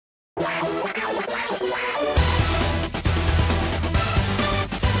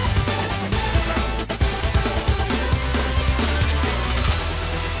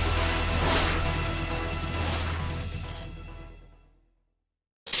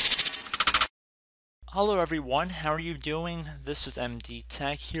Hello everyone, how are you doing? This is MD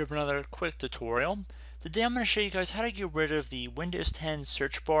Tech here with another quick tutorial. Today I'm going to show you guys how to get rid of the Windows 10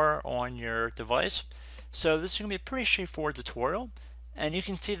 search bar on your device. So this is going to be a pretty straightforward tutorial, and you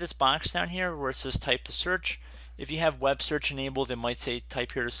can see this box down here where it says type to search. If you have web search enabled, it might say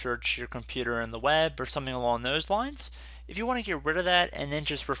type here to search your computer in the web or something along those lines. If you want to get rid of that and then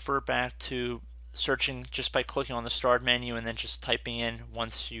just refer back to searching just by clicking on the start menu and then just typing in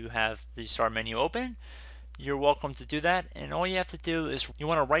once you have the start menu open, you're welcome to do that. And all you have to do is you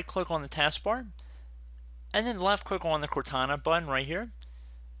want to right click on the taskbar and then left click on the Cortana button right here,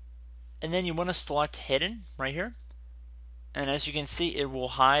 and then you want to select hidden right here, and as you can see it will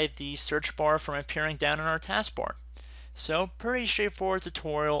hide the search bar from appearing down in our taskbar. So pretty straightforward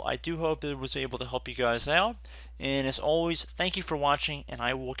tutorial. I do hope it was able to help you guys out, and as always, thank you for watching, and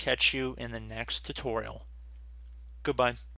I will catch you in the next tutorial. Goodbye.